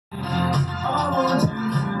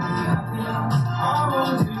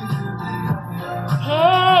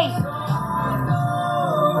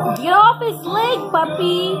cake,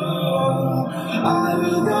 puppy.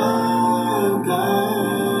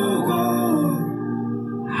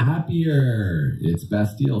 Happier. It's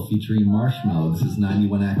Bastille featuring Marshmallow. This is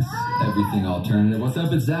 91X, Everything Alternative. What's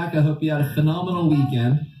up? It's Zach. I hope you had a phenomenal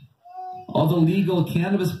weekend. All the legal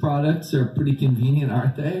cannabis products are pretty convenient,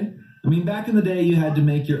 aren't they? I mean, back in the day, you had to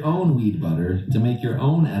make your own weed butter to make your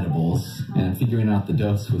own edibles, and figuring out the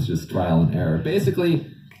dose was just trial and error. Basically,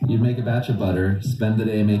 you'd make a batch of butter, spend the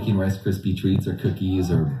day making Rice Krispie treats or cookies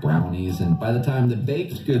or brownies, and by the time the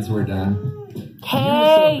baked goods were done, you were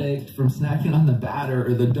so baked from snacking on the batter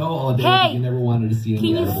or the dough all day that you never wanted to see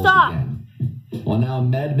any edibles again. Well, now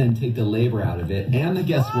MedMen take the labor out of it and the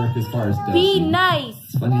guesswork as far as dosing. Be nice.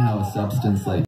 It's funny how a substance like